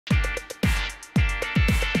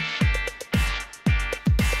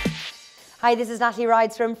Hi, this is Natalie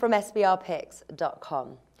Rydstrom from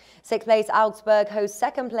SBRpicks.com. Sixth place Augsburg hosts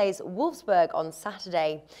second place Wolfsburg on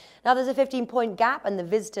Saturday. Now there's a 15-point gap and the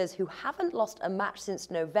visitors, who haven't lost a match since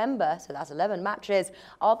November, so that's 11 matches,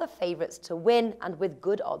 are the favourites to win and with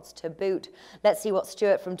good odds to boot. Let's see what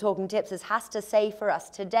Stuart from Talking Tipsters has to say for us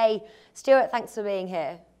today. Stuart, thanks for being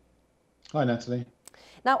here. Hi Natalie.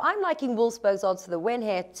 Now I'm liking Wolfsburg's odds for the win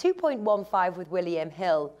here, 2.15 with William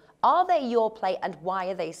Hill. Are they your play and why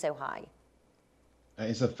are they so high?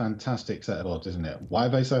 It's a fantastic set of odds, isn't it? Why are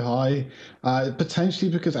they so high? Potentially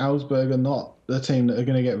because Augsburg are not the team that are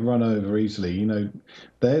going to get run over easily. You know,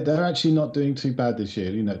 they're actually not doing too bad this year.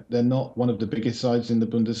 You know, they're not one of the biggest sides in the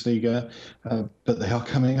Bundesliga, but they are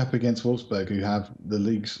coming up against Wolfsburg, who have the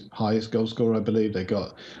league's highest goal scorer, I believe. They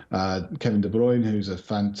got Kevin De Bruyne, who's a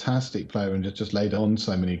fantastic player and just laid on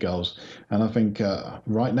so many goals. And I think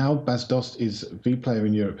right now, Bas Dost is the player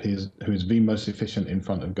in Europe who is the most efficient in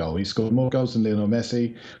front of goal. He scored more goals than Lionel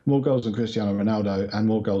Messi, more goals than Cristiano Ronaldo, and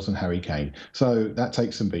more goals than Harry Kane. So that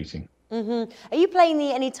takes some beating. Are you playing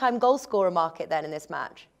the anytime goal scorer market then in this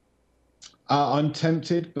match? I'm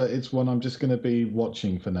tempted, but it's one I'm just going to be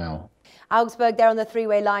watching for now. Augsburg, they're on the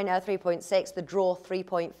three-way line, 3.6, the draw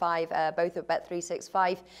 3.5, both at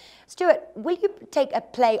Bet365. Stuart, will you take a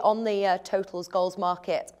play on the totals goals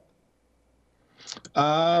market?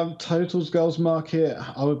 Totals goals market,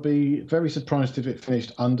 I would be very surprised if it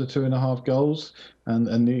finished under 2.5 goals,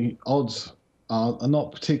 and the odds are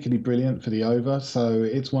not particularly brilliant for the over, so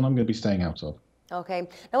it's one I'm going to be staying out of. Okay.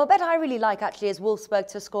 Now, a bet I really like actually is Wolfsburg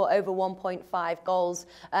to score over 1.5 goals,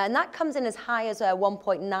 and that comes in as high as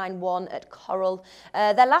 1.91 at Coral.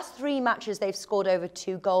 Their last 3 matches, they've scored over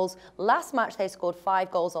 2 goals. Last match, they scored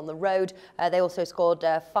 5 goals on the road. They also scored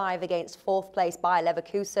 5 against 4th place Bayer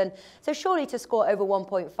Leverkusen. So surely to score over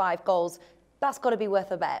 1.5 goals, that's got to be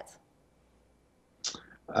worth a bet.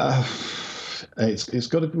 It's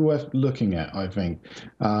got to be worth looking at, I think.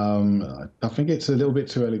 I think it's a little bit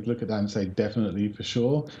too early to look at that and say definitely for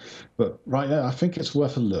sure. But right now, I think it's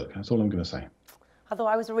worth a look. That's all I'm going to say. I thought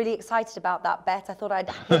I was really excited about that bet. I thought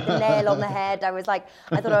I'd hit the nail on the head. I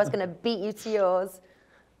thought I was going to beat you to yours.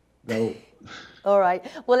 No. All right.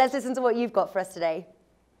 Well, let's listen to what you've got for us today.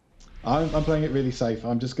 I'm playing it really safe.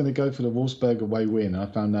 I'm just going to go for the Wolfsburg away win. I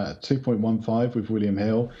found that at 2.15 with William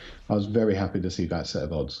Hill. I was very happy to see that set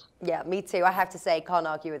of odds. Yeah, me too. I have to say, can't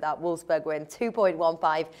argue with that. Wolfsburg win,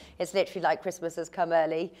 2.15. It's literally like Christmas has come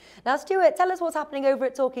early. Now, Stuart, tell us what's happening over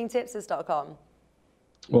at TalkingTipsters.com.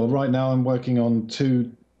 Well, right now I'm working on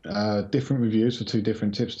 2 different reviews for 2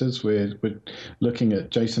 different tipsters. We're looking at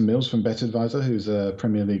Jason Mills from BetAdvisor, who's a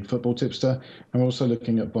Premier League football tipster, and we're also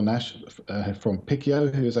looking at Bonash from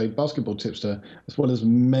Picchio, who is a basketball tipster, as well as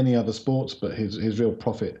many other sports, but his real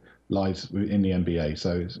profit lies in the NBA,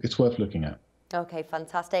 so it's worth looking at. Okay,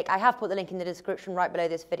 fantastic. I have put the link in the description right below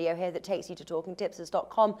this video here that takes you to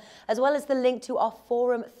TalkingTipsters.com, as well as the link to our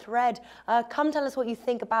forum thread. Come tell us what you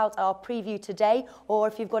think about our preview today, or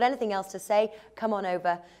if you've got anything else to say, come on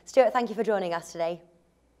over. Stuart, thank you for joining us today.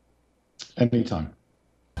 Anytime.